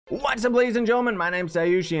What's up, ladies and gentlemen? My name's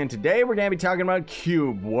Scyushi, and today we're going to be talking about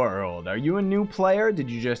Cube World. Are you a new player? Did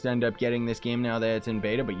you just end up getting this game now that it's in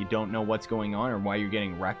beta, but you don't know what's going on or why you're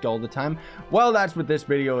getting wrecked all the time? Well, that's what this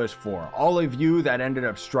video is for. All of you that ended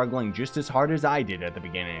up struggling just as hard as I did at the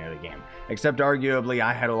beginning of the game. Except arguably,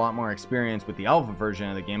 I had a lot more experience with the alpha version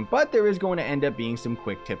of the game, but there is going to end up being some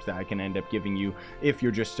quick tips that I can end up giving you if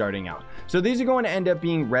you're just starting out. So these are going to end up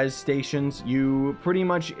being res stations. You pretty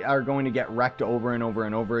much are going to get wrecked over and over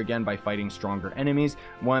and over again by fighting stronger enemies.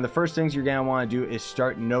 One of the first things you're going to want to do is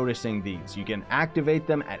start noticing these. You can activate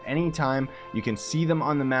them at any time. You can see them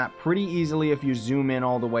on the map pretty easily. If you zoom in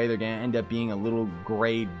all the way, they're going to end up being a little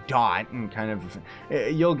gray dot, and kind of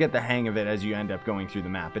you'll get the hang of it as you end up going through the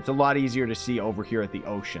map. It's a lot easier to see over here at the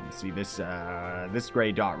ocean. See this this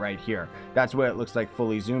gray dot right here? That's what it looks like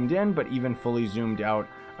fully zoomed in, but even fully zoomed out,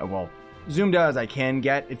 well, zoomed out as I can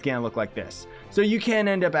get, it's going to look like this. So you can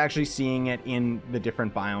end up actually seeing it in the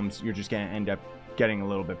different biomes. You're just going to end up getting a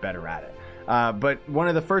little bit better at it. But one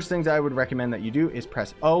of the first things I would recommend that you do is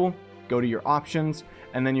press O, go to your options,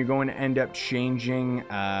 and then you're going to end up changing,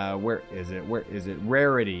 where is it?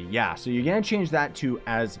 Rarity. Yeah, so you're going to change that to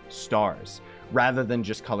as stars rather than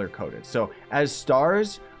just color coded. So as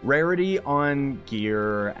stars, rarity on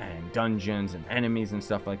gear and dungeons and enemies and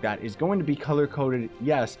stuff like that is going to be color coded,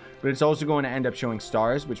 yes, but it's also going to end up showing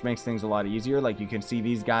stars, which makes things a lot easier. Like you can see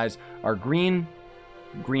these guys are green.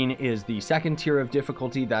 Green is the second tier of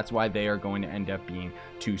difficulty. That's why they are going to end up being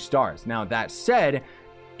 2 stars. Now that said,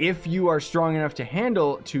 if you are strong enough to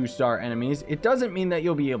handle 2-star enemies, it doesn't mean that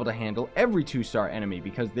you'll be able to handle every 2-star enemy,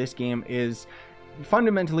 because this game is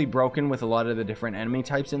fundamentally broken with a lot of the different enemy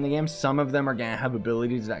types in the game. Some of them are going to have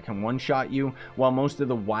abilities that can one-shot you, while most of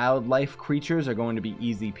the wildlife creatures are going to be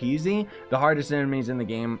easy peasy. The hardest enemies in the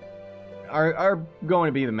game are going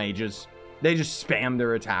to be the mages. They just spam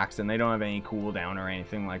their attacks and they don't have any cooldown or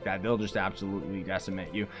anything like that. They'll just absolutely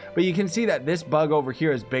decimate you. But you can see that this bug over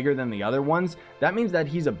here is bigger than the other ones. That means that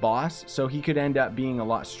he's a boss, so he could end up being a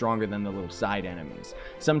lot stronger than the little side enemies.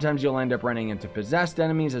 Sometimes you'll end up running into possessed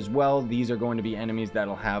enemies as well. These are going to be enemies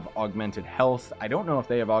that'll have augmented health. I don't know if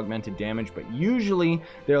they have augmented damage, but usually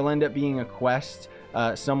there'll end up being a quest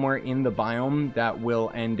somewhere in the biome that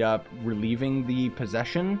will end up relieving the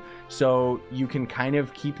possession. So you can kind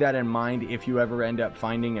of keep that in mind if you ever end up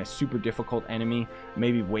finding a super difficult enemy.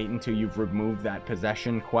 Maybe wait until you've removed that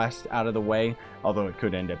possession quest out of the way, although it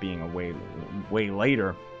could end up being a way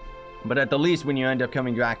later. But at the least, when you end up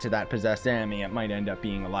coming back to that possessed enemy, it might end up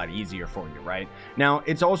being a lot easier for you, right? Now,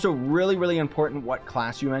 it's also really, really important what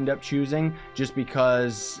class you end up choosing, just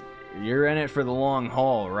because you're in it for the long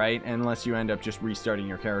haul, right? Unless you end up just restarting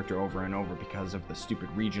your character over and over because of the stupid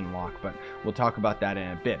region lock, but we'll talk about that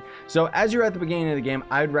in a bit. So as you're at the beginning of the game,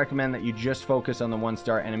 I would recommend that you just focus on the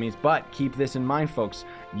 1-star enemies, but keep this in mind, folks.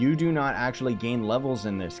 You do not actually gain levels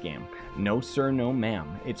in this game. No sir, no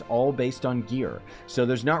ma'am. It's all based on gear. So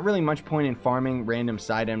there's not really much point in farming random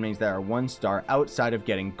side enemies that are 1-star outside of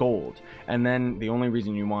getting gold. And then the only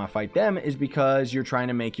reason you want to fight them is because you're trying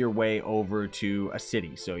to make your way over to a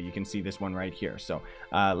city. So you can see this one right here. So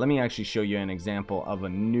let me actually show you an example of a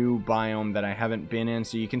new biome that I haven't been in.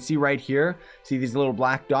 So you can see right here, see these little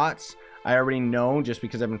black dots? I already know, just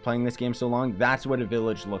because I've been playing this game so long, that's what a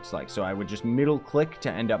village looks like. So I would just middle click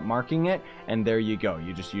to end up marking it, and there you go.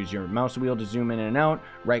 You just use your mouse wheel to zoom in and out,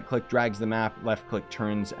 right click drags the map, left click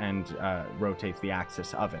turns and rotates the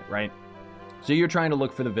axis of it, right? So you're trying to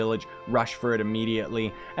look for the village, rush for it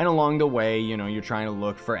immediately, and along the way, you know, you're trying to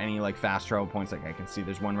look for any like fast travel points. Like I can see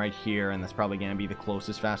there's one right here, and that's probably going to be the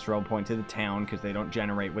closest fast travel point to the town because they don't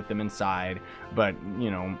generate with them inside. But,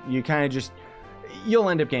 you know, you kind of just, you'll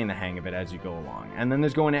end up getting the hang of it as you go along. And then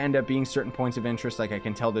there's going to end up being certain points of interest. Like I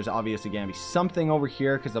can tell there's obviously going to be something over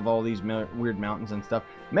here because of all these weird mountains and stuff.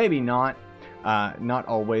 Maybe not. Not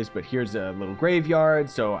always, but here's a little graveyard,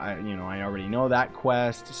 so I already know that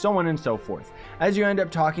quest, so on and so forth. As you end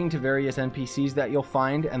up talking to various NPCs that you'll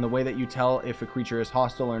find, and the way that you tell if a creature is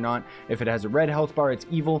hostile or not, if it has a red health bar, it's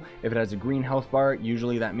evil. If it has a green health bar,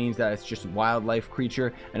 usually that means that it's just a wildlife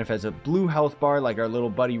creature. And if it has a blue health bar, like our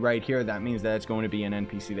little buddy right here, that means that it's going to be an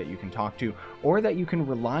NPC that you can talk to, or that you can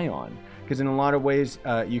rely on. Because in a lot of ways,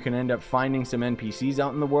 you can end up finding some NPCs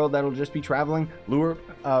out in the world that'll just be traveling, lure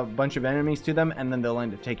a bunch of enemies to them, and then they'll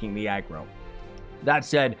end up taking the aggro. That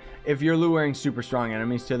said, if you're luring super strong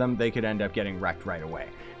enemies to them, they could end up getting wrecked right away.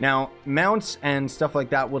 Now, mounts and stuff like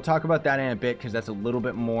that, we'll talk about that in a bit because that's a little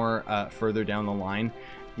bit more further down the line.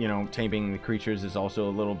 You know, taming the creatures is also a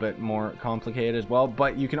little bit more complicated as well,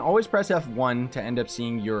 but you can always press F1 to end up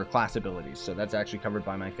seeing your class abilities. So that's actually covered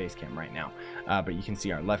by my face cam right now. But you can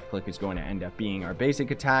see our left click is going to end up being our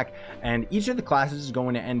basic attack, and each of the classes is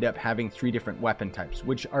going to end up having 3 different weapon types,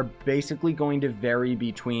 which are basically going to vary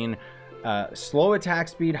between slow attack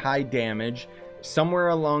speed, high damage, somewhere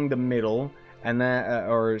along the middle, and then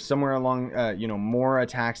or somewhere along you know, more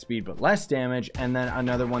attack speed but less damage, and then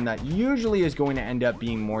another one that usually is going to end up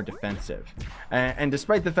being more defensive. And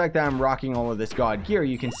despite the fact that I'm rocking all of this god gear,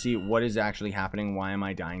 you can see what is actually happening. Why am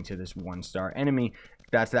I dying to this 1-star enemy?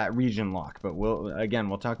 That's that region lock, but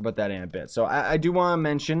we'll talk about that in a bit. So I do want to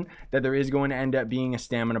mention that there is going to end up being a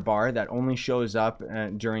stamina bar that only shows up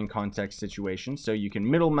during context situations. So you can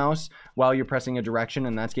middle mouse while you're pressing a direction,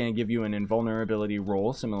 and that's going to give you an invulnerability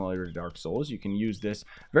roll similar to Dark Souls. You can use this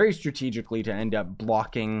very strategically to end up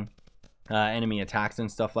blocking enemy attacks and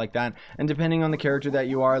stuff like that. And depending on the character that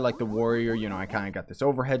you are, like the warrior, you know, I kind of got this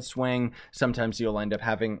overhead swing. Sometimes you'll end up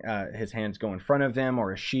having his hands go in front of him,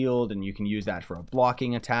 or a shield, and you can use that for a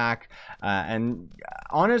blocking attack. And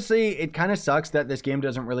honestly, it kind of sucks that this game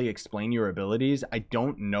doesn't really explain your abilities. I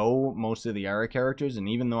don't know most of the Era characters, and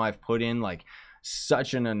even though I've put in like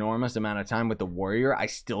such an enormous amount of time with the warrior, I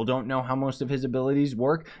still don't know how most of his abilities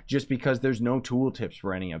work, just because there's no tooltips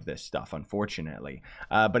for any of this stuff, unfortunately.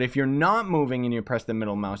 But if you're not moving and you press the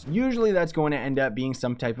middle mouse, usually that's going to end up being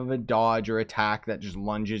some type of a dodge or attack that just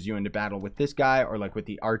lunges you into battle with this guy, or like with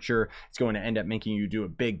the archer, it's going to end up making you do a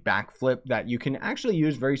big backflip that you can actually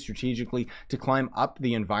use very strategically to climb up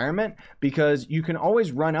the environment, because you can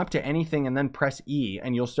always run up to anything and then press E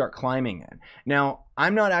and you'll start climbing it. Now,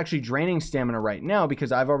 I'm not actually draining stamina right now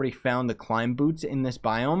because I've already found the climb boots in this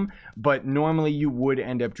biome, but normally you would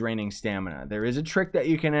end up draining stamina. There is a trick that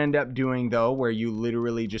you can end up doing though, where you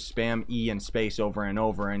literally just spam E and space over and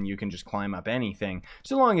over and you can just climb up anything,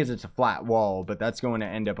 so long as it's a flat wall, but that's going to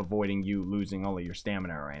end up avoiding you losing all of your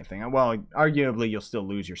stamina or anything. Well, arguably you'll still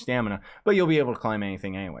lose your stamina, but you'll be able to climb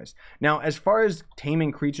anything anyways. Now, as far as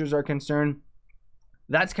taming creatures are concerned,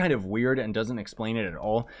 that's kind of weird and doesn't explain it at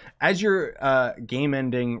all. As you're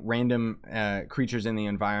game-ending random creatures in the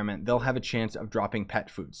environment, they'll have a chance of dropping pet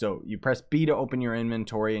food. So you press B to open your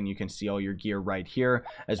inventory, and you can see all your gear right here,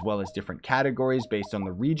 as well as different categories based on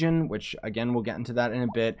the region, which again, we'll get into that in a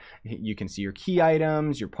bit. You can see your key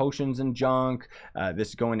items, your potions and junk. This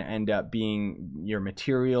is going to end up being your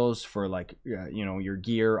materials for like, you know, your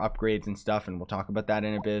gear upgrades and stuff, and we'll talk about that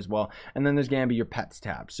in a bit as well. And then there's going to be your pets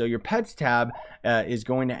tab. So your pets tab is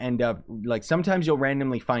going to end up, like, sometimes you'll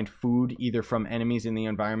randomly find food either from enemies in the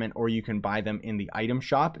environment, or you can buy them in the item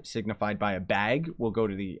shop, signified by a bag. We'll go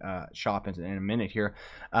to the shop in a minute here.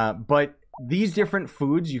 But these different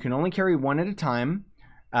foods, you can only carry one at a time.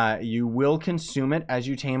 You will consume it as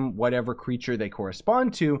you tame whatever creature they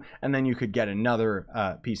correspond to, and then you could get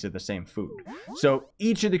another piece of the same food. So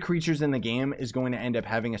each of the creatures in the game is going to end up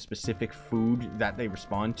having a specific food that they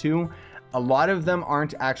respond to. A lot of them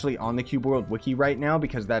aren't actually on the Cube World Wiki right now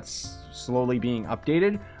because that's slowly being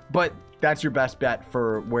updated, but that's your best bet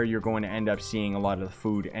for where you're going to end up seeing a lot of the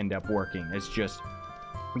food end up working. It's just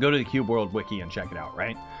go to the Cube World Wiki and check it out,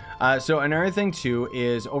 right? So another thing too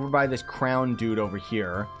is over by this crown dude over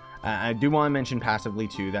here. I do want to mention passively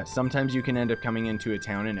too that sometimes you can end up coming into a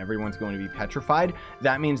town and everyone's going to be petrified.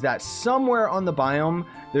 That means that somewhere on the biome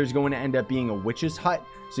there's going to end up being a witch's hut.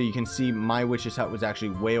 So you can see my witch's hut was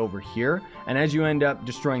actually way over here. And as you end up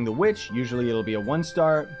destroying the witch, usually it'll be a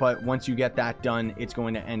 1-star, but once you get that done, it's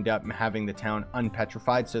going to end up having the town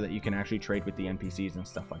unpetrified so that you can actually trade with the NPCs and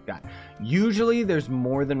stuff like that. Usually there's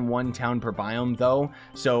more than one town per biome though.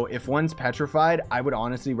 So if one's petrified, I would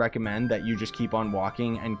honestly recommend that you just keep on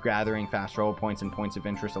walking and gathering fast travel points and points of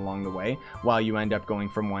interest along the way while you end up going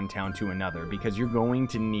from one town to another, because you're going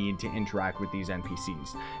to need to interact with these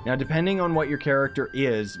NPCs. Now, depending on what your character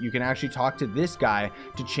is, you can actually talk to this guy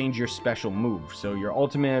to change your special move. So your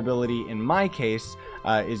ultimate ability in my case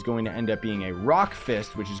is going to end up being a rock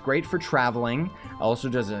fist, which is great for traveling. Also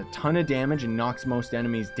does a ton of damage and knocks most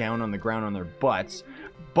enemies down on the ground on their butts.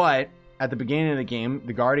 But at the beginning of the game,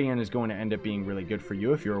 the Guardian is going to end up being really good for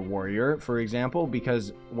you if you're a warrior, for example,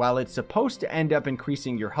 because while it's supposed to end up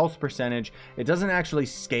increasing your health percentage, it doesn't actually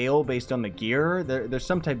scale based on the gear. There's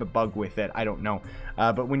some type of bug with it, I don't know.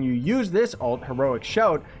 But when you use this alt, Heroic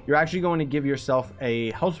Shout, you're actually going to give yourself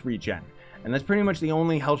a health regen. And that's pretty much the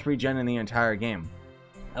only health regen in the entire game.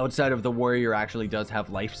 Outside of the warrior actually does have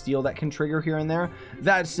lifesteal that can trigger here and there.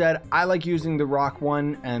 That said, I like using the rock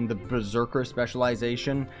one and the berserker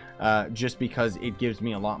specialization just because it gives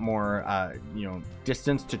me a lot more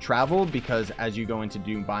distance to travel, because as you go into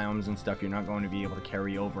do biomes and stuff, you're not going to be able to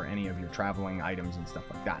carry over any of your traveling items and stuff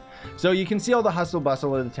like that. So you can see all the hustle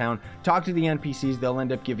bustle of the town, talk to the NPCs, they'll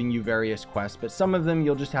end up giving you various quests, but some of them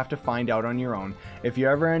you'll just have to find out on your own. If you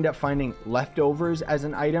ever end up finding leftovers as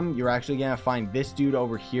an item, you're actually going to find this dude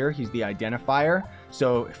over here. He's the identifier.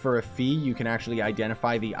 So for a fee, you can actually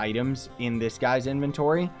identify the items in this guy's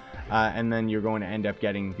inventory, and then you're going to end up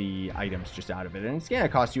getting the items just out of it. And it's going to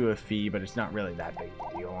cost you a fee, but it's not really that big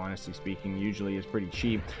of a deal, honestly speaking. Usually it's pretty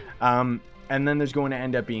cheap. And then there's going to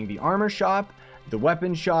end up being the armor shop, the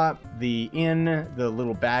weapon shop, the inn, the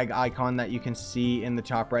little bag icon that you can see in the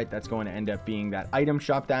top right. That's going to end up being that item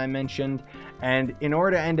shop that I mentioned. And in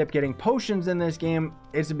order to end up getting potions in this game,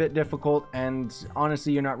 it's a bit difficult, and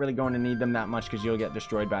honestly you're not really going to need them that much because you'll get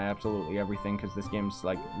destroyed by absolutely everything, because this game's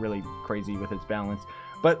like really crazy with its balance.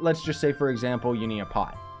 But let's just say, for example, you need a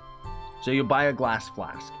pot. So you'll buy a glass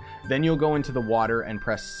flask. Then you'll go into the water and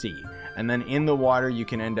press C. And then in the water, you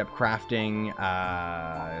can end up crafting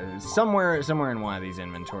somewhere in one of these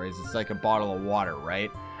inventories. It's like a bottle of water,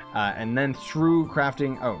 right? And then through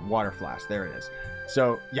crafting, oh, water flask, there it is.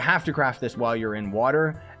 So you have to craft this while you're in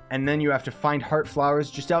water. And then you have to find heart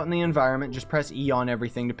flowers just out in the environment. Just press E on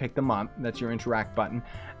everything to pick them up. That's your interact button.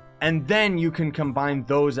 And then you can combine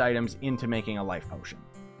those items into making a life potion.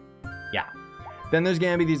 Yeah. Then there's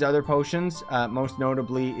going to be these other potions. Most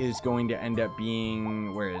notably is going to end up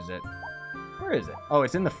being... Where is it? Where is it? Oh,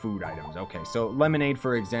 it's in the food items. Okay, so lemonade,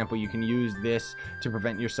 for example, you can use this to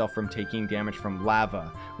prevent yourself from taking damage from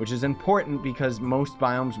lava, which is important because most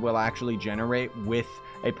biomes will actually generate with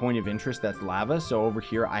a point of interest that's lava. So over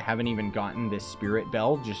here, I haven't even gotten this spirit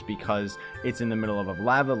bell just because it's in the middle of a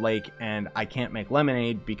lava lake and I can't make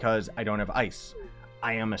lemonade because I don't have ice.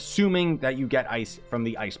 I am assuming that you get ice from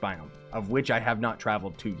the ice biome, of which I have not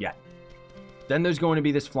traveled to yet. Then there's going to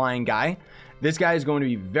be this flying guy. This guy is going to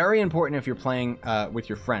be very important if you're playing with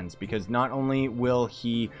your friends, because not only will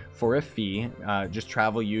he, for a fee, just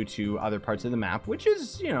travel you to other parts of the map, which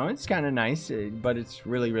is, you know, it's kind of nice, but it's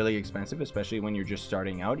really, really expensive, especially when you're just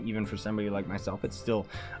starting out. Even for somebody like myself, it's still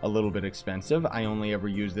a little bit expensive. I only ever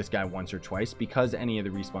use this guy once or twice because any of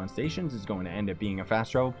the respawn stations is going to end up being a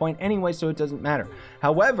fast travel point anyway, so it doesn't matter.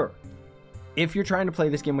 However, if you're trying to play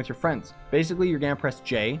this game with your friends, basically you're going to press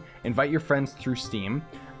J, invite your friends through Steam.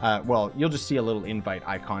 Well, you'll just see a little invite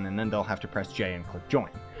icon, and then they'll have to press J and click join.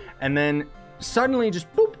 And then suddenly,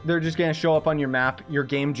 just boop, they're just going to show up on your map. Your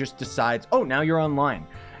game just decides, oh, now you're online.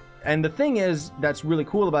 And the thing is, that's really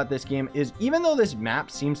cool about this game is, even though this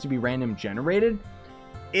map seems to be random generated,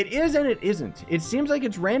 it is and it isn't. It seems like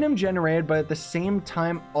it's random generated, but at the same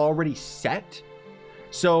time already set.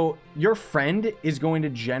 So your friend is going to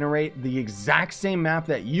generate the exact same map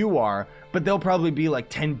that you are, but they'll probably be like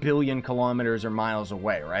 10 billion kilometers or miles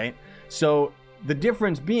away, right? So the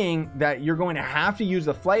difference being that you're going to have to use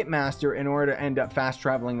the Flight Master in order to end up fast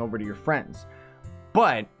traveling over to your friends.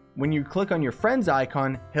 But when you click on your friend's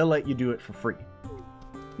icon, he'll let you do it for free.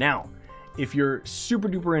 Now, if you're super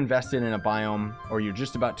duper invested in a biome, or you're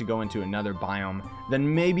just about to go into another biome,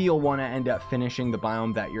 then maybe you'll want to end up finishing the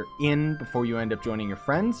biome that you're in before you end up joining your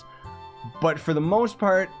friends. But for the most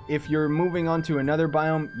part, if you're moving on to another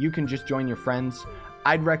biome, you can just join your friends.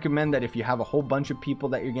 I'd recommend that if you have a whole bunch of people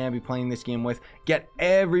that you're going to be playing this game with, get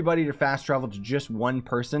everybody to fast travel to just one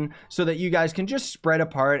person so that you guys can just spread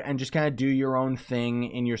apart and just kind of do your own thing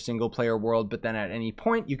in your single player world. But then at any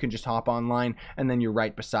point, you can just hop online and then you're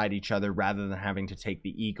right beside each other rather than having to take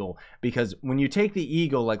the eagle. Because when you take the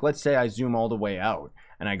eagle, like let's say I zoom all the way out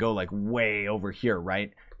and I go like way over here,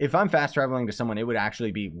 right? If I'm fast traveling to someone, it would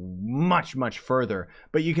actually be much, much further.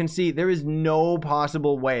 But you can see there is no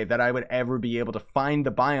possible way that I would ever be able to find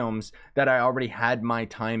the biomes that I already had my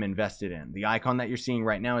time invested in. The icon that you're seeing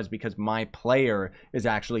right now is because my player is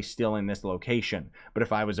actually still in this location. But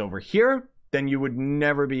if I was over here, then you would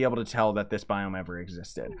never be able to tell that this biome ever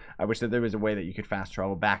existed. I wish that there was a way that you could fast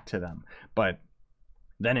travel back to them, but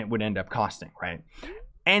then it would end up costing, right?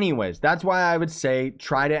 Anyways, that's why I would say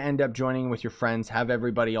try to end up joining with your friends, have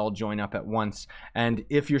everybody all join up at once. And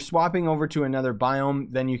if you're swapping over to another biome,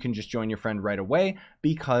 then you can just join your friend right away,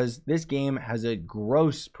 because this game has a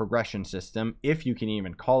gross progression system, if you can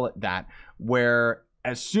even call it that, where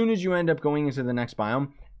as soon as you end up going into the next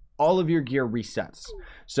biome, all of your gear resets.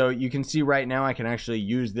 So you can see right now I can actually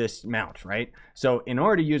use this mount, right? So in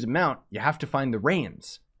order to use a mount, you have to find the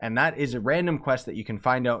reins. And that is a random quest that you can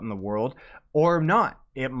find out in the world or not.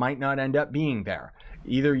 It might not end up being there.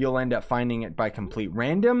 Either you'll end up finding it by complete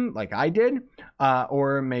random, like I did,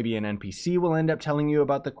 or maybe an NPC will end up telling you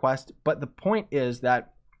about the quest. But the point is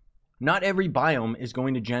that not every biome is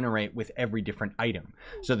going to generate with every different item.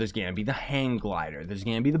 So there's going to be the hang glider, there's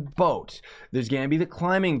going to be the boat, there's going to be the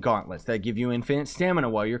climbing gauntlets that give you infinite stamina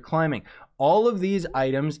while you're climbing. All of these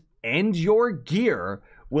items and your gear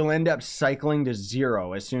will end up cycling to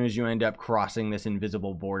 0 as soon as you end up crossing this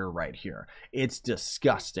invisible border right here. It's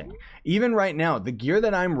disgusting. Even right now, the gear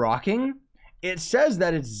that I'm rocking, it says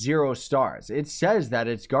that it's 0 stars. It says that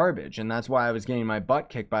it's garbage, and that's why I was getting my butt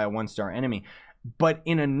kicked by a 1-star enemy. But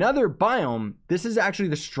in another biome, this is actually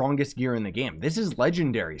the strongest gear in the game. This is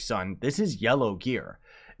legendary, son. This is yellow gear.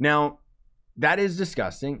 Now, that is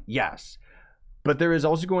disgusting, yes. But there is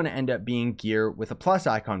also going to end up being gear with a plus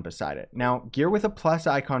icon beside it. Now, gear with a plus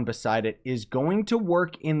icon beside it is going to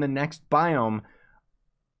work in the next biome,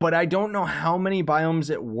 but I don't know how many biomes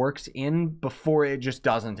it works in before it just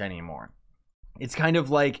doesn't anymore. It's kind of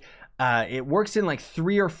like it works in like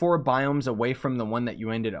 3 or 4 biomes away from the one that you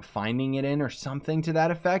ended up finding it in or something to that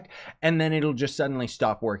effect, and then it'll just suddenly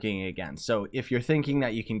stop working again. So if you're thinking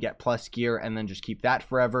that you can get plus gear and then just keep that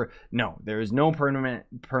forever, no, there is no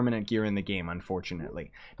permanent gear in the game, unfortunately.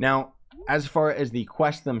 Now, as far as the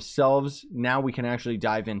quests themselves, now we can actually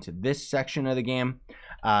dive into this section of the game.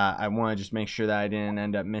 I want to just make sure that I didn't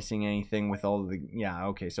end up missing anything with all the, yeah,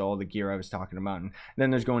 okay, so all the gear I was talking about. And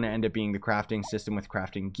then there's going to end up being the crafting system with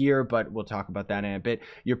crafting gear, but we'll talk about that in a bit.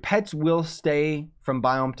 Your pets will stay from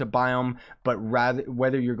biome to biome, but rather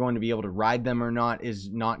whether you're going to be able to ride them or not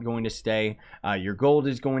is not going to stay. Your gold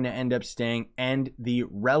is going to end up staying, and the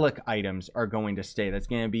relic items are going to stay. That's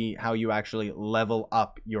going to be how you actually level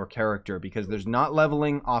up your character, because there's not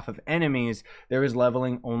leveling off of enemies, there is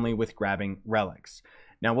leveling only with grabbing relics.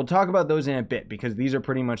 Now, we'll talk about those in a bit, because these are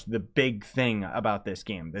pretty much the big thing about this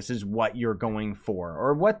game. This is what you're going for,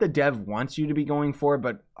 or what the dev wants you to be going for,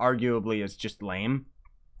 but arguably it's just lame.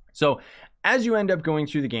 So as you end up going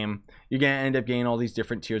through the game, you're going to end up getting all these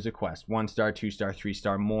different tiers of quests. 1-star, 2-star,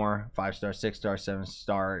 3-star, more, 5-star, 6-star,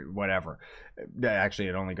 7-star, whatever. Actually,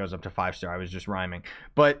 it only goes up to 5-star. I was just rhyming.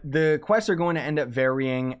 But the quests are going to end up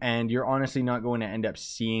varying, and you're honestly not going to end up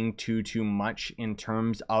seeing too much in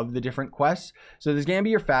terms of the different quests. So there's going to be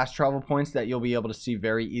your fast travel points that you'll be able to see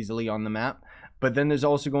very easily on the map. But then there's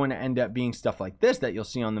also going to end up being stuff like this that you'll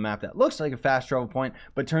see on the map that looks like a fast travel point,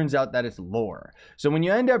 but turns out that it's lore. So when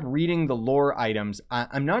you end up reading the lore items,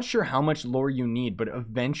 I'm not sure how much lore you need, but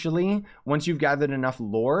eventually, once you've gathered enough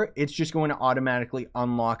lore, it's just going to automatically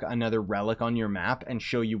unlock another relic on your map and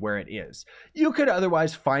show you where it is. You could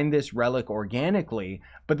otherwise find this relic organically,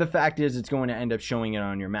 but the fact is it's going to end up showing it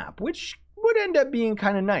on your map, which would end up being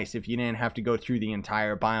kind of nice if you didn't have to go through the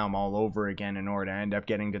entire biome all over again in order to end up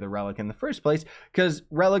getting to the relic in the first place, because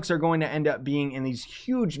relics are going to end up being in these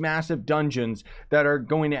huge massive dungeons that are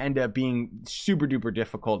going to end up being super duper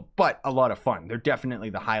difficult, but a lot of fun. They're definitely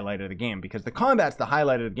the highlight of the game, because the combat's the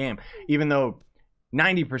highlight of the game, even though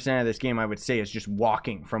 90% of this game, I would say, is just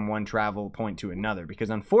walking from one travel point to another, because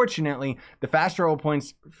unfortunately, the fast travel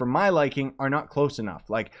points, for my liking, are not close enough.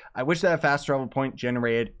 Like, I wish that a fast travel point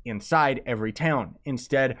generated inside every town.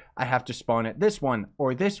 Instead, I have to spawn at this one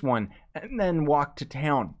or this one and then walk to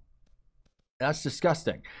town. That's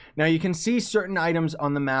disgusting. Now, you can see certain items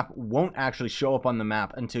on the map won't actually show up on the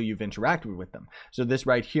map until you've interacted with them. So this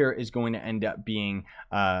right here is going to end up being,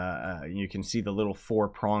 you can see the little 4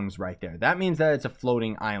 prongs right there. That means that it's a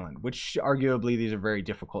floating island, which arguably these are very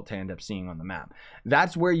difficult to end up seeing on the map.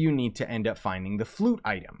 That's where you need to end up finding the flute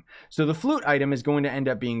item. So the flute item is going to end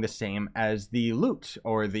up being the same as the lute,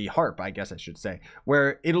 or the harp, I guess I should say,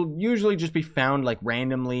 where it'll usually just be found like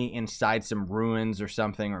randomly inside some ruins or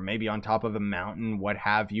something, or maybe on top of a mountain, what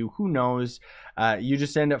have you, who knows. You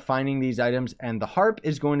just end up finding these items, and the harp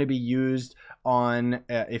is going to be used on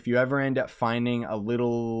if you ever end up finding a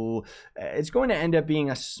little, it's going to end up being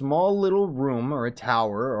a small little room or a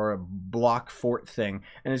tower or a block fort thing,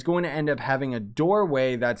 and it's going to end up having a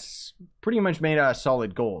doorway that's pretty much made out of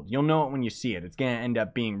solid gold. You'll know it when you see it. It's going to end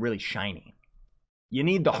up being really shiny. You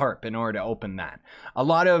need the harp in order to open that. A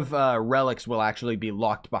lot of relics will actually be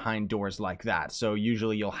locked behind doors like that. So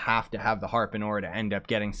usually you'll have to have the harp in order to end up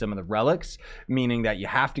getting some of the relics, meaning that you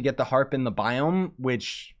have to get the harp in the biome,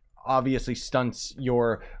 which obviously stunts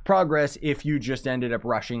your progress if you just ended up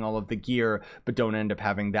rushing all of the gear but don't end up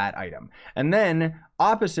having that item. And then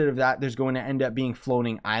opposite of that, there's going to end up being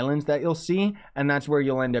floating islands that you'll see, and that's where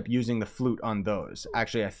you'll end up using the flute on those.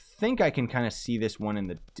 Actually, I think I can kind of see this one in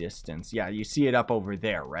the distance. Yeah, you see it up over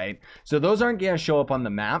there, right? So those aren't going to show up on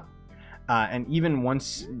the map. And even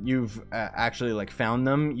once you've actually like found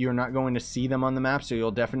them, you're not going to see them on the map, so you'll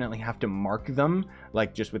definitely have to mark them,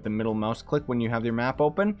 like just with the middle mouse click when you have your map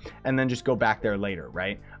open, and then just go back there later,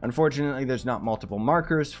 right? Unfortunately, there's not multiple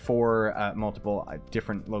markers for multiple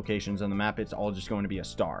different locations on the map. It's all just going to be a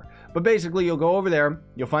star. But basically, you'll go over there,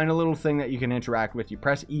 you'll find a little thing that you can interact with. You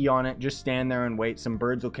press E on it, just stand there and wait. Some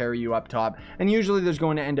birds will carry you up top, and usually there's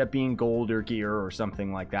going to end up being gold or gear or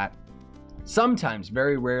something like that. Sometimes,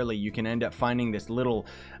 very rarely, you can end up finding this little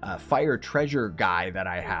fire treasure guy that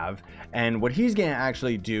I have, and what he's gonna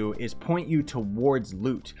actually do is point you towards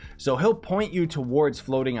loot. So he'll point you towards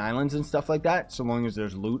floating islands and stuff like that, so long as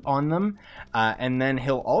there's loot on them, and then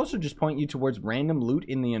he'll also just point you towards random loot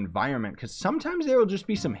in the environment, because sometimes there will just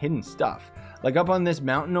be some hidden stuff. Like up on this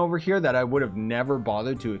mountain over here that I would have never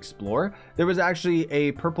bothered to explore, there was actually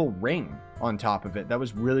a purple ring on top of it that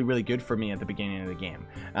was really, really good for me at the beginning of the game.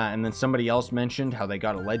 And then somebody else mentioned how they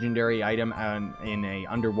got a legendary item in a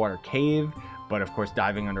underwater cave, but of course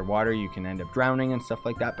diving underwater you can end up drowning and stuff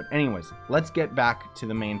like that. But anyways, let's get back to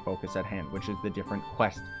the main focus at hand, which is the different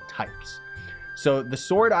quest types. So the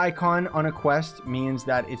sword icon on a quest means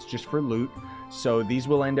that it's just for loot. So these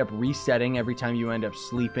will end up resetting every time you end up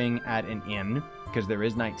sleeping at an inn, because there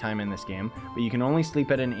is nighttime in this game, but you can only sleep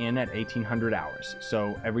at an inn at 1800 hours.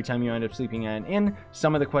 So every time you end up sleeping at an inn,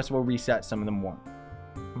 some of the quests will reset, some of them won't.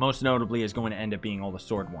 Most notably is going to end up being all the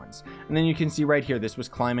sword ones. And then you can see right here, this was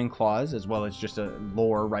climbing claws, as well as just a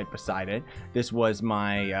lore right beside it. This was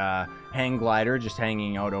my hang glider just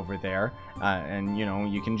hanging out over there. And you know,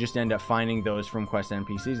 you can just end up finding those from quest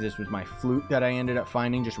NPCs. This was my flute that I ended up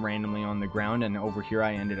finding just randomly on the ground. And over here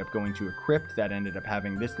I ended up going to a crypt that ended up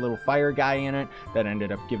having this little fire guy in it that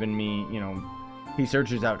ended up giving me, you know, he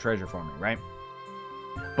searches out treasure for me, right?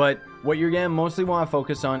 But what you're going to mostly want to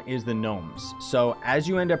focus on is the gnomes. So as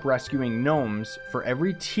you end up rescuing gnomes, for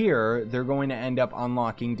every tier, they're going to end up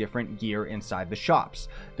unlocking different gear inside the shops.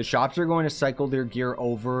 The shops are going to cycle their gear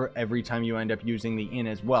over every time you end up using the inn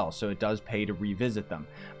as well, so it does pay to revisit them.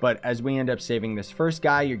 But as we end up saving this first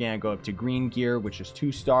guy, you're going to go up to green gear, which is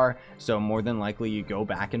 2-star, so more than likely you go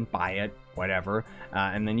back and buy it, whatever,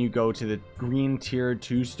 and then you go to the green tier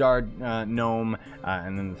 2-star gnome,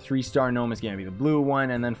 and then the 3-star gnome is going to be the blue one,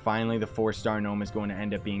 and then finally the 4-star gnome is going to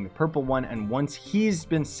end up being the purple one. And once he's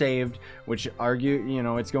been saved, which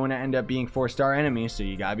it's going to end up being 4-star enemies, so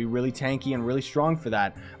you gotta be really tanky and really strong for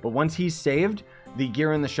that. But once he's saved, the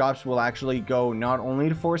gear in the shops will actually go not only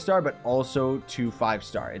to 4-star but also to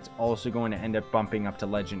 5-star. It's also going to end up bumping up to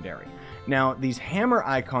legendary. Now, these hammer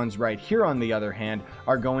icons right here, on the other hand,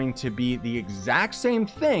 are going to be the exact same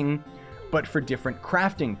thing, but for different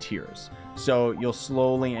crafting tiers. So you'll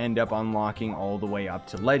slowly end up unlocking all the way up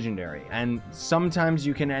to legendary. And sometimes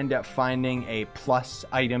you can end up finding a plus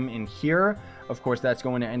item in here. Of course, that's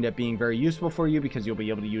going to end up being very useful for you because you'll be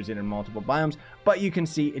able to use it in multiple biomes. But you can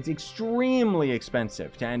see it's extremely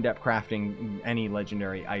expensive to end up crafting any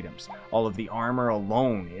legendary items. All of the armor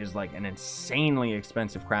alone is like an insanely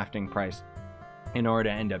expensive crafting price in order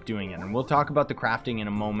to end up doing it. And we'll talk about the crafting in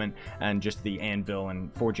a moment, and just the anvil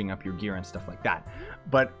and forging up your gear and stuff like that.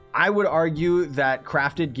 But I would argue that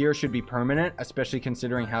crafted gear should be permanent, especially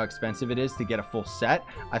considering how expensive it is to get a full set.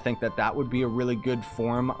 I think that that would be a really good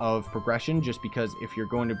form of progression, just because if you're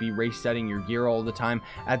going to be resetting your gear all the time,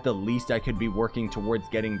 at the least I could be working towards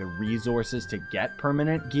getting the resources to get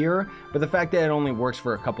permanent gear. But the fact that it only works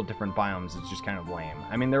for a couple different biomes is just kind of lame.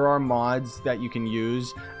 I mean, there are mods that you can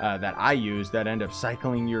use, that I use, that end up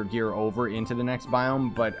cycling your gear over into the next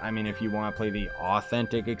biome. But I mean, if you want to play the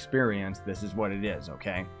authentic experience, this is what it is,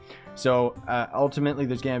 okay? So ultimately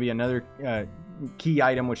there's going to be another key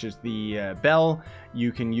item, which is the bell.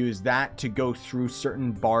 You can use that to go through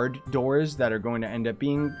certain barred doors that are going to end up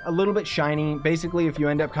being a little bit shiny. Basically, if you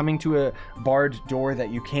end up coming to a barred door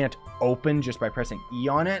that you can't open just by pressing E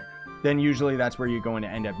on it, then usually that's where you're going to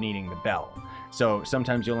end up needing the bell. So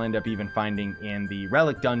sometimes you'll end up even finding in the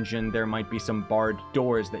relic dungeon there might be some barred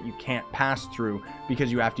doors that you can't pass through because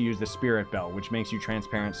you have to use the spirit bell, which makes you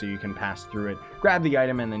transparent so you can pass through it, grab the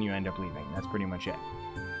item, and then you end up leaving. That's pretty much it.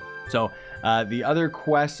 So the other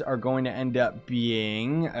quests are going to end up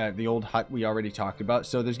being the old hut we already talked about.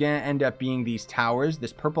 So there's going to end up being these towers.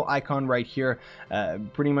 This purple icon right here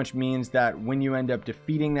pretty much means that when you end up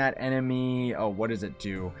defeating that enemy, oh, what does it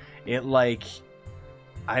do? It like...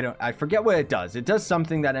 I forget what it does. It does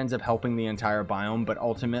something that ends up helping the entire biome, but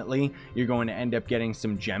ultimately you're going to end up getting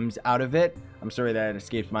some gems out of it, I'm sorry that it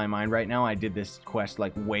escapes my mind right now. I did this quest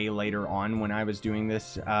like way later on when I was doing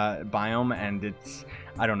this biome, and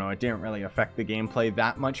I don't know, it didn't really affect the gameplay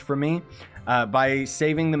that much for me. By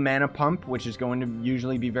saving the mana pump, which is going to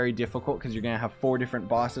usually be very difficult because you're going to have 4 different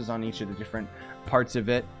bosses on each of the different parts of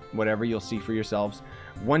it, whatever, you'll see for yourselves.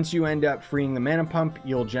 Once you end up freeing the mana pump,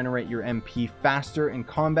 you'll generate your MP faster in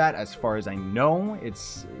combat. As far as I know,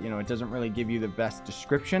 it's, you know, it doesn't really give you the best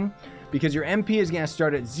description, because your MP is going to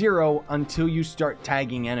start at 0 until you start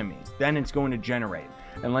tagging enemies. Then it's going to generate.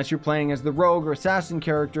 Unless you're playing as the rogue or assassin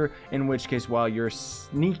character, in which case while you're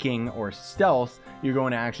sneaking or stealth, you're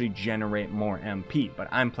going to actually generate more MP. But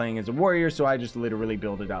I'm playing as a warrior, so I just literally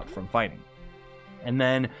build it up from fighting. And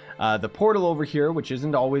then the portal over here, which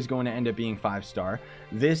isn't always going to end up being 5-star.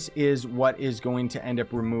 This is what is going to end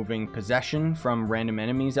up removing possession from random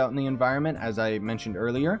enemies out in the environment, as I mentioned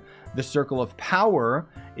earlier. The circle of power,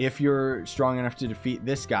 if you're strong enough to defeat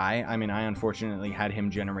this guy. I mean, I unfortunately had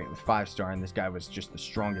him generate with 5-star, and this guy was just the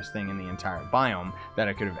strongest thing in the entire biome that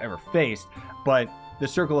I could have ever faced. But the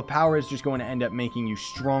circle of power is just going to end up making you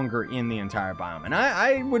stronger in the entire biome. And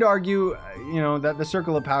I would argue, you know, that the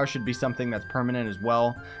circle of power should be something that's permanent as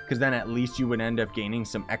well, because then at least you would end up gaining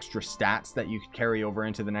some extra stats that you could carry over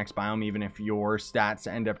into the next biome, even if your stats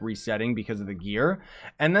end up resetting because of the gear.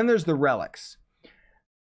 And then there's the relics.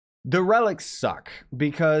 The relics suck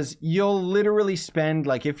because you'll literally spend,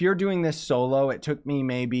 like, if you're doing this solo, it took me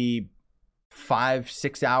maybe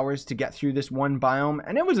 5-6 hours to get through this one biome,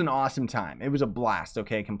 and it was an awesome time. It was a blast,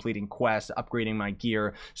 okay, completing quests, upgrading my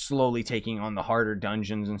gear, slowly taking on the harder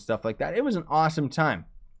dungeons and stuff like that. It was an awesome time.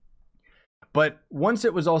 But once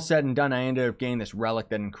it was all said and done, I ended up getting this relic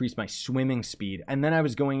that increased my swimming speed, and then I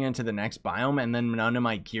was going into the next biome, and then none of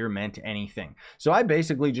my gear meant anything. So I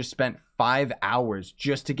basically just spent 5 hours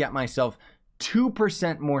just to get myself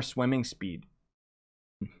 2% more swimming speed,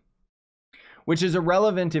 which is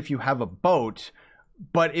irrelevant if you have a boat.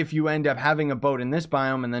 But if you end up having a boat in this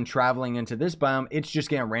biome and then traveling into this biome, it's just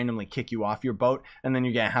going to randomly kick you off your boat, and then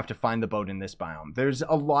you're going to have to find the boat in this biome. There's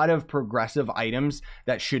a lot of progressive items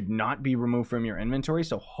that should not be removed from your inventory,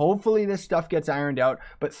 so hopefully this stuff gets ironed out,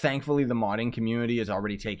 but thankfully the modding community is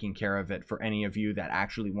already taking care of it for any of you that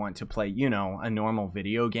actually want to play, you know, a normal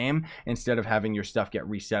video game instead of having your stuff get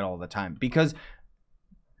reset all the time. Because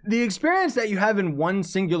the experience that you have in one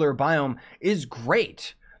singular biome is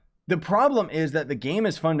great. The problem is that the game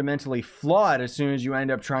is fundamentally flawed as soon as you end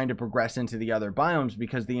up trying to progress into the other biomes,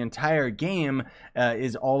 because the entire game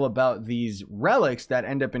is all about these relics that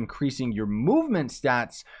end up increasing your movement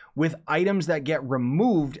stats with items that get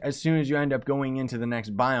removed as soon as you end up going into the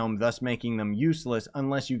next biome, thus making them useless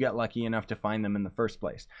unless you get lucky enough to find them in the first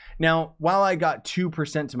place. Now, while I got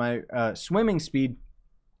 2% to my swimming speed,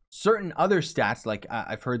 certain other stats, like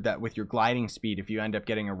I've heard that with your gliding speed, if you end up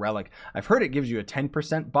getting a relic, I've heard it gives you a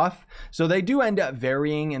 10% buff. So they do end up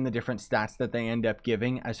varying in the different stats that they end up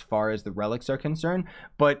giving as far as the relics are concerned.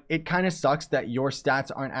 But it kind of sucks that your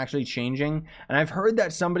stats aren't actually changing. And I've heard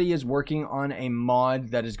that somebody is working on a mod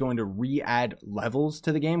that is going to re-add levels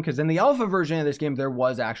to the game, because in the alpha version of this game, there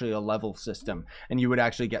was actually a level system, and you would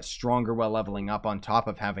actually get stronger while leveling up on top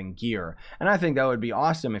of having gear. And I think that would be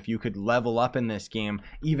awesome if you could level up in this game.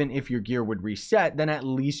 Even if your gear would reset, then at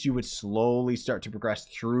least you would slowly start to progress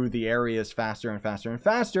through the areas faster and faster and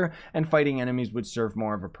faster, and fighting enemies would serve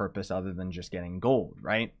more of a purpose other than just getting gold,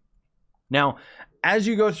 right? Now, as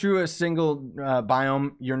you go through a single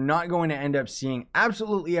biome, you're not going to end up seeing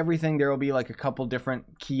absolutely everything. There will be like a couple different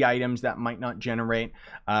key items that might not generate.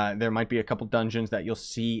 There might be a couple dungeons that you'll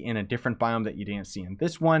see in a different biome that you didn't see in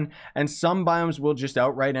this one. And some biomes will just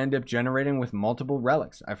outright end up generating with multiple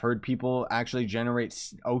relics. I've heard people actually generate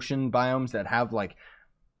ocean biomes that have, like,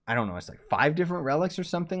 I don't know, it's like 5 different relics or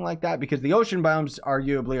something like that, because the ocean biomes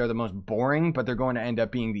arguably are the most boring, but they're going to end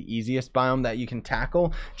up being the easiest biome that you can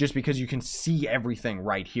tackle, just because you can see everything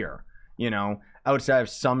right here, you know, outside of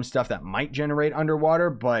some stuff that might generate underwater,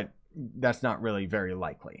 but that's not really very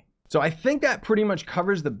likely. So I think that pretty much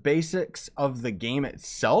covers the basics of the game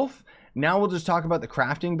itself. Now we'll just talk about the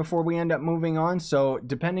crafting before we end up moving on. So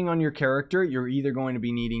depending on your character, you're either going to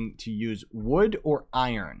be needing to use wood or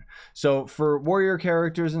iron. So for warrior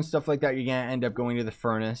characters and stuff like that, you're going to end up going to the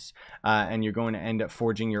furnace, and you're going to end up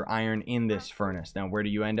forging your iron in this furnace. Now, where do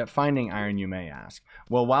you end up finding iron, you may ask?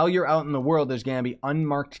 Well, while you're out in the world, there's going to be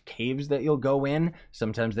unmarked caves that you'll go in.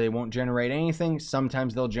 Sometimes they won't generate anything.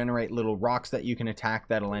 Sometimes they'll generate little rocks that you can attack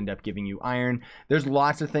that'll end up giving you iron. There's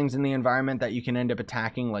lots of things in the environment that you can end up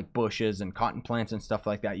attacking, like bushes bushes and cotton plants and stuff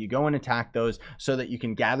like that. You go and attack those so that you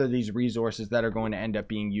can gather these resources that are going to end up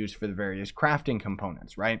being used for the various crafting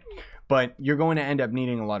components, right? But you're going to end up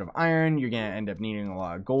needing a lot of iron. You're going to end up needing a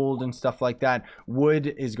lot of gold and stuff like that.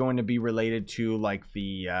 Wood is going to be related to like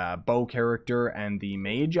the bow character and the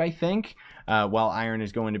mage, I think, while iron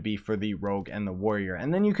is going to be for the rogue and the warrior.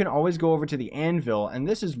 And then you can always go over to the anvil, and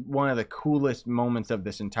this is one of the coolest moments of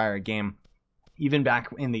this entire game. Even back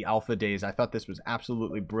in the alpha days, I thought this was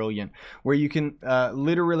absolutely brilliant, where you can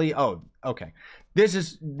literally, oh, okay. This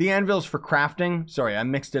is, the anvil's for crafting. Sorry, I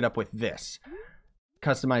mixed it up with this.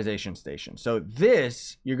 Customization station. So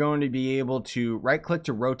this, you're going to be able to right click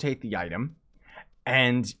to rotate the item,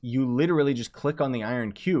 and you literally just click on the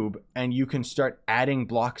iron cube and you can start adding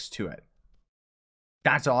blocks to it.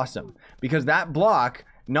 That's awesome, because that block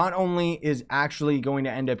not only is actually going to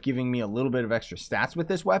end up giving me a little bit of extra stats with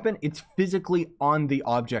this weapon, it's physically on the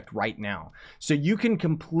object right now. So you can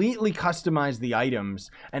completely customize the items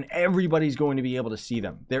and everybody's going to be able to see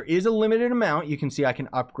them. There is a limited amount. You can see I can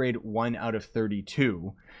upgrade 1 out of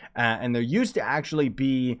 32. And there used to actually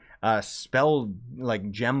be spell,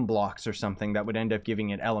 like gem blocks or something that would end up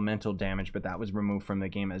giving it elemental damage, but that was removed from the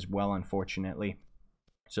game as well, unfortunately.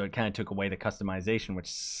 So it kind of took away the customization, which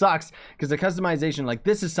sucks, because the customization, like,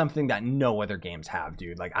 this is something that no other games have,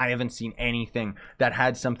 dude. Like, I haven't seen anything that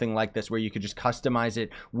had something like this where you could just customize it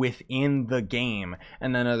within the game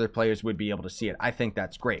and then other players would be able to see it. I think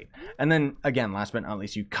that's great. And then, again, last but not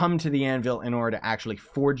least, you come to the anvil in order to actually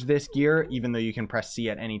forge this gear, even though you can press C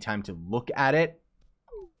at any time to look at it.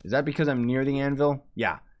 Is that because I'm near the anvil?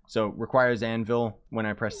 Yeah. So requires anvil when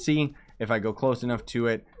I press C. If I go close enough to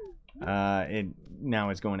it, now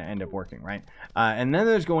it's going to end up working, right? And then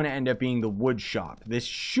there's going to end up being the wood shop. This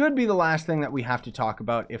should be the last thing that we have to talk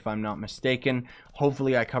about, if I'm not mistaken.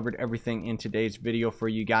 Hopefully I covered everything in today's video for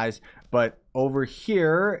you guys, but over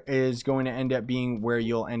here is going to end up being where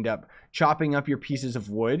you'll end up chopping up your pieces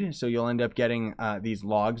of wood. So you'll end up getting these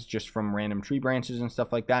logs just from random tree branches and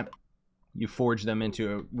stuff like that. You forge them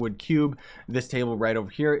into a wood cube. This table right over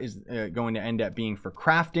here is going to end up being for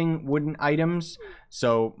crafting wooden items.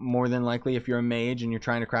 So more than likely, if you're a mage and you're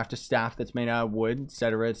trying to craft a staff that's made out of wood,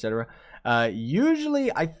 etc., etc. Usually,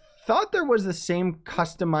 I thought there was the same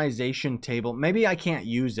customization table. Maybe I can't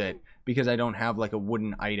use it because I don't have like a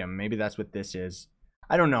wooden item. Maybe that's what this is.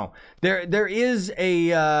 I don't know. There is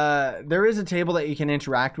a table that you can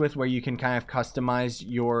interact with where you can kind of customize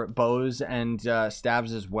your bows and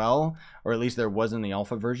stabs as well, or at least there was in the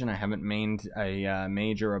alpha version. I haven't mained a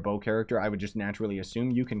mage or a bow character. I would just naturally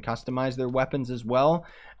assume you can customize their weapons as well,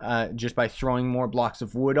 just by throwing more blocks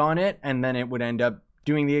of wood on it, and then it would end up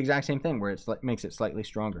doing the exact same thing where it makes it slightly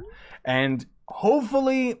stronger. And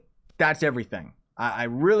hopefully that's everything. I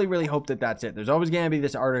really, really hope that that's it. There's always going to be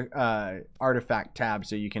this artifact tab,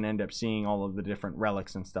 so you can end up seeing all of the different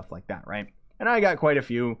relics and stuff like that, right? And I got quite a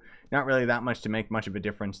few. Not really that much to make much of a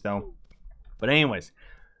difference, though. But anyways,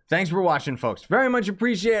 thanks for watching, folks. Very much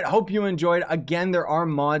appreciate it. Hope you enjoyed. Again, there are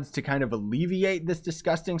mods to kind of alleviate this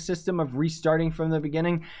disgusting system of restarting from the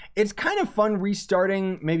beginning. It's kind of fun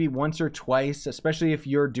restarting maybe once or twice, especially if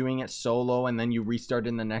you're doing it solo and then you restart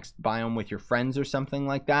in the next biome with your friends or something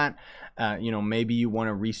like that. You know, maybe you want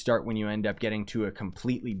to restart when you end up getting to a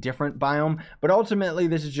completely different biome. But ultimately,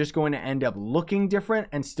 this is just going to end up looking different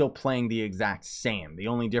and still playing the exact same. The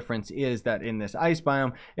only difference is that in this ice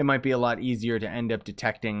biome, it might be a lot easier to end up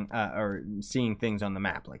detecting or seeing things on the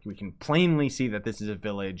map. Like, we can plainly see that this is a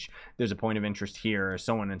village, there's a point of interest here,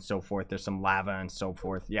 so on and so forth, there's some lava and so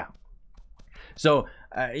forth. Yeah. So,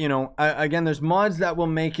 you know, again, there's mods that will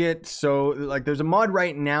make it so, like, there's a mod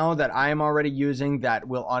right now that I am already using that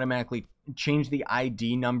will automatically change the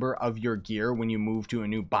ID number of your gear when you move to a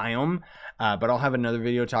new biome, but I'll have another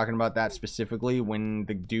video talking about that specifically when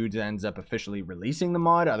the dude ends up officially releasing the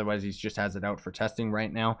mod. Otherwise, he just has it out for testing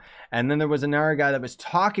right now. And then there was another guy that was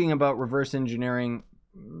talking about reverse engineering.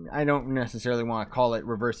 I don't necessarily want to call it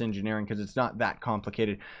reverse engineering because it's not that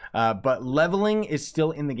complicated, but leveling is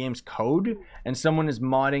still in the game's code, and someone is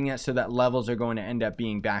modding it so that levels are going to end up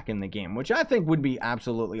being back in the game, which I think would be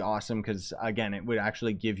absolutely awesome because, again, it would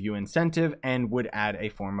actually give you incentive and would add a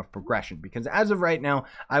form of progression, because as of right now,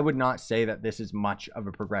 I would not say that this is much of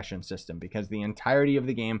a progression system because the entirety of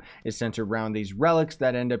the game is centered around these relics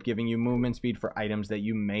that end up giving you movement speed for items that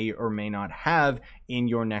you may or may not have in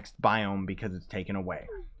your next biome because it's taken away.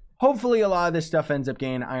 Hopefully a lot of this stuff ends up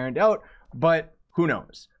getting ironed out, but who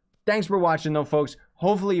knows. Thanks for watching though, folks.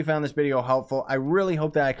 Hopefully you found this video helpful. I really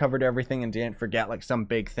hope that I covered everything and didn't forget like some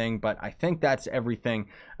big thing, but I think that's everything,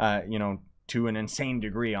 you know, to an insane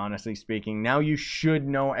degree, honestly speaking. Now you should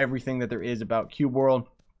know everything that there is about Cube World.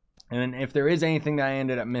 And if there is anything that I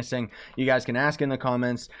ended up missing, you guys can ask in the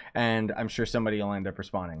comments, and I'm sure somebody will end up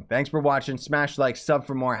responding. Thanks for watching. Smash like, sub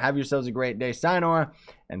for more. Have yourselves a great day. Sayonara,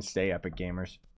 and stay epic, gamers.